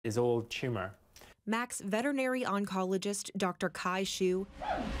Is all tumor. Mack's veterinary oncologist, Dr. Shiu,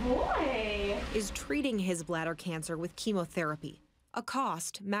 is treating his bladder cancer with chemotherapy. A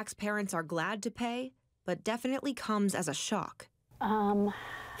cost Mack's parents are glad to pay, but definitely comes as a shock.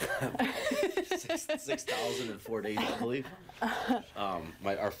 6,000 in 4 days, I believe.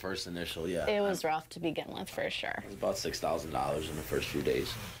 Our first initial, yeah. It was rough to begin with, for sure. It was about $6,000 in the first few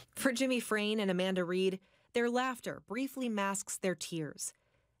days. For Frain and Amanda Reed, their laughter briefly masks their tears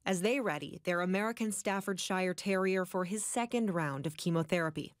as they ready their American Staffordshire Terrier for his second round of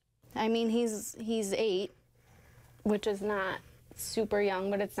chemotherapy. I mean, he's 8, which is not super young,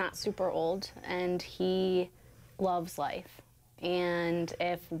 but it's not super old, and he loves life. And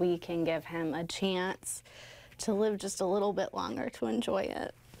if we can give him a chance to live just a little bit longer to enjoy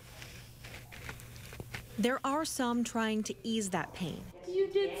it. There are some trying to ease that pain. You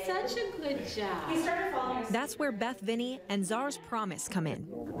did such a good job. That's where Beth, Vinny, and Czar's promise come in.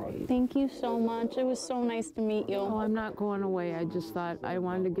 Thank you so much. It was so nice to meet you. Oh, I'm not going away. I just thought I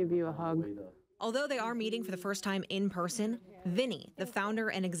wanted to give you a hug. Although they are meeting for the first time in person, Vinny, the founder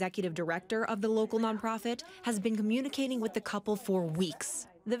and executive director of the local nonprofit, has been communicating with the couple for weeks.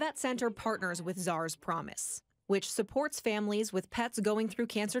 The vet center partners with Czar's Promise, which supports families with pets going through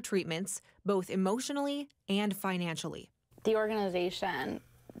cancer treatments, both emotionally and financially. The organization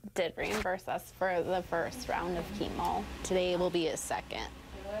did reimburse us for the first round of chemo. Today will be a second,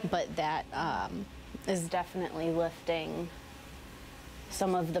 but that is definitely lifting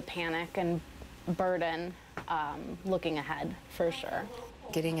some of the panic and burden looking ahead, for sure.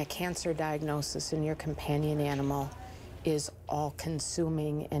 Getting a cancer diagnosis in your companion animal is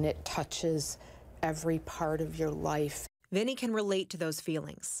all-consuming, and it touches every part of your life. Vinny can relate to those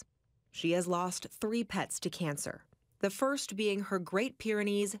feelings. She has lost 3 pets to cancer, the first being her Great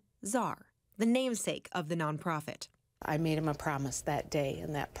Pyrenees Czar, the namesake of the nonprofit. I made him a promise that day,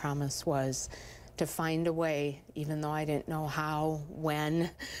 and that promise was to find a way, even though I didn't know how, when,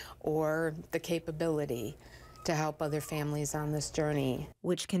 or the capability, to help other families on this journey.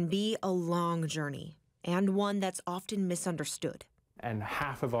 Which can be a long journey, and one that's often misunderstood. And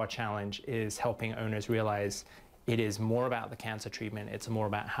half of our challenge is helping owners realize it is more about the cancer treatment, it's more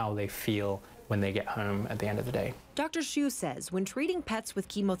about how they feel when they get home at the end of the day. Dr. Shiu says when treating pets with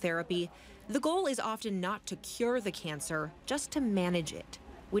chemotherapy, the goal is often not to cure the cancer, just to manage it,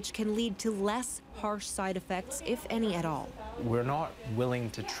 which can lead to less harsh side effects, if any at all. We're not willing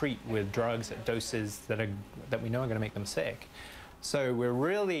to treat with drugs at doses that we know are going to make them sick. So we're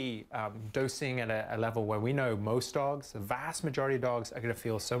really dosing at a level where we know most dogs, the vast majority of dogs, are going to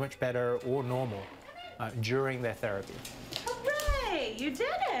feel so much better or normal during their therapy. Hooray! You did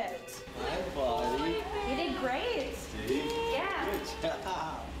it! Hi, buddy. You did great. Yeah. Good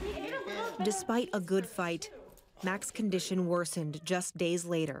job. Despite a good fight, Mack's condition worsened just days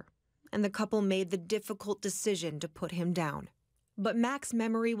later, and the couple made the difficult decision to put him down. But Mack's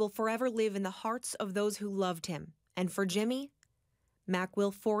memory will forever live in the hearts of those who loved him, and for Jimmy, Mack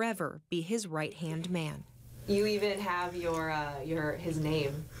will forever be his right-hand man. You even have his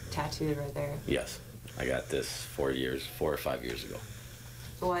name tattooed right there. Yes, I got this 4 or 5 years ago.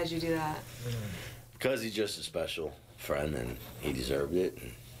 Why'd you do that? Because he's just a special friend, and he deserved it.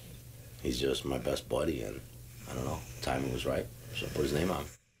 And he's just my best buddy, and I don't know, timing was right, so I put his name on.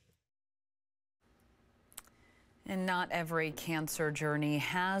 And not every cancer journey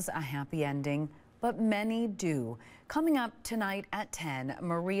has a happy ending, but many do. Coming up tonight at 10,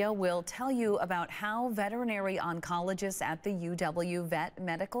 Maria will tell you about how veterinary oncologists at the UW Vet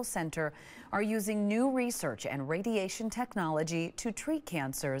Medical Center are using new research and radiation technology to treat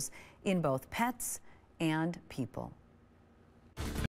cancers in both pets and people.